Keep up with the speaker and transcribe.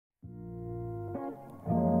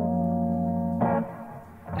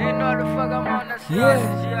They know the fuck I'm on, that's yeah.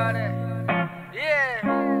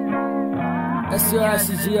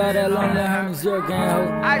 FCRFCG, all that long leg Herman Zero gang ho.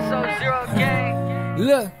 ISO Zero gang.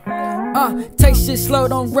 Look, take shit slow,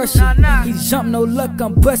 don't rush it. He jump, no luck,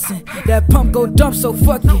 I'm bustin'. That pump go dump, so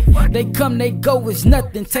fuck it. They come, they go, it's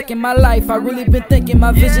nothing. Taking my life, I really been thinking.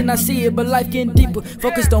 My vision, I see it, but life getting deeper.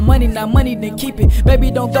 Focused on money, not money, then keep it.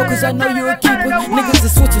 Baby, don't go, cause I know you a keeper. Niggas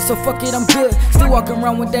is switching, so fuck it, I'm good. Still walking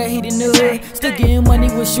around with that heat in the hood. Still getting money,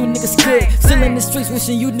 wish you niggas could. Still in the streets,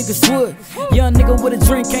 wishing you niggas would. Young nigga with a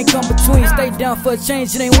dream, can't come between. Stay down for a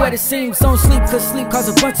change, it ain't what it seems. Don't sleep, cause sleep cause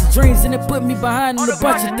a bunch of dreams. And it put me behind on a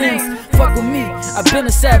bunch of things. Fuck with me, I've been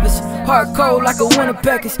a savage. Hard cold like a winter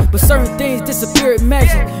package. But certain things disappear at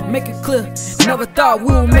magic. Make it clear, never thought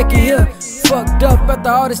we would make it here. Fucked up after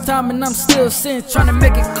all this time and I'm still sin, trying to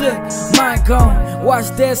make it clear. Mind gone, watch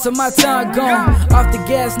that so my time gone. Off the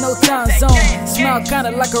gas, no time zone. Smile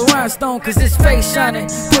kinda like a rhinestone cause it's face shining.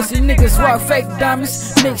 Pussy niggas rock fake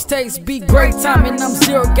diamonds. Mixtapes be great timing. I'm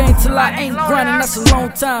zero gang till I ain't grinding, that's a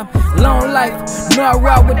long time. Long life, know I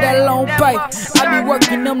ride with that long pipe. I be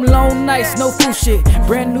working them long nights, no fool shit.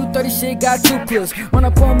 Brand new 30 shit, got 2 clips. Run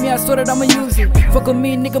up on me, I swear that I'ma use it. Fuck with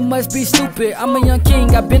me, nigga must be stupid. I'm a young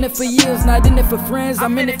king, I've been it for years. Not in it for friends,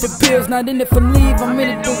 I'm in it for bills. Not in it for leave, I'm in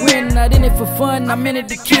it to win. Not in it for fun, I'm in it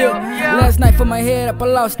to kill. Last night for my head up, I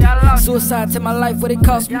lost it. Suicide took my life, what it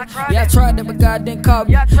cost me. Yeah, I tried that, but God didn't call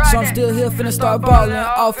me. So I'm still here, finna start ballin'.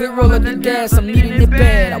 Off it, roll up the gas, I'm needing it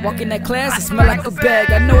bad. I walk in that class, it smell like a bag.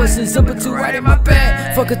 I know it's in zipper too right in my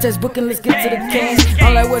bag. Fuck a textbook and let's get to the cash.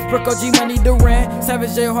 I'm like Westbrook, OG money, Durant.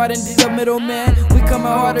 Savage J Hard and the middleman. We coming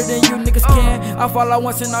harder than you niggas can. I fall out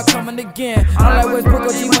once and I'm coming again. I'm like Westbrook,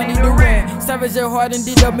 OG money, Durant. Savage J Hard and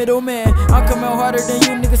the middleman. I'm coming harder than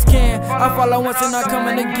you niggas can. I fall out once and I'm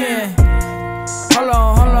coming again. Hold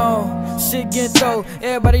on. Shit getting through,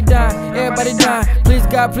 everybody dying. Please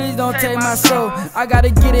God, please don't take my soul. I gotta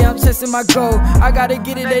get it, I'm chasing my goal. I gotta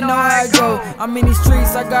get it, they know how I go. I'm in these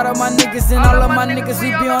streets, I got all my niggas and all of my niggas,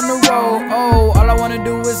 we be on the road. Oh, all I wanna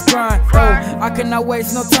do is grind. Oh, I cannot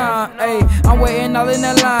waste no time. Ayy, I'm waiting all in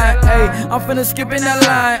that line. Ayy, I'm finna skip in that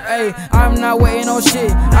line. Ayy, I'm not waiting on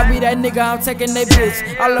shit. I be that nigga, I'm taking they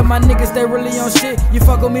bitch. All of my niggas, they really on shit. You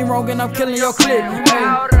fuck with me wrong and I'm killing your clip.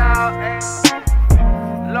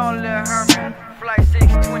 Long little Herman, flight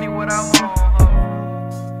 620, what I'm on,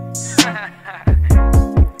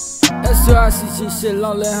 FCRFCG shit,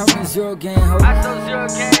 long little Herman Zero gang ho. I so Zero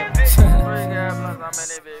gang, bitch. 3 gas plus, I'm in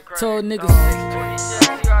that bitch crazy. Told niggas 620 shit,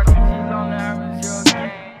 FCRFCG, long little Herman Zero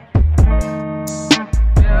gang.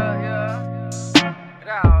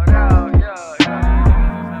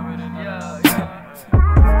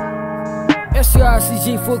 FCRFCG,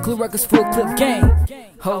 full clip records, full clip gang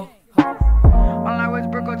ho.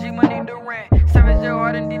 Westbrook, OG money, Durant. Savage J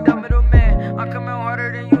Hard and the middleman. I'm coming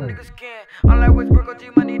harder than you niggas can. I'm like Westbrook,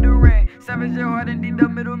 OG money, Durant. Savage J Hard and the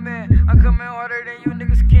middleman. I'm coming harder than you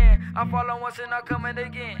niggas can. I fall on once and I'm coming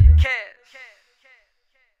again. Cash.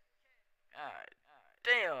 Alright.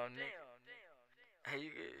 Damn, nigga. Hey,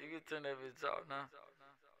 you can turn that bitch off now.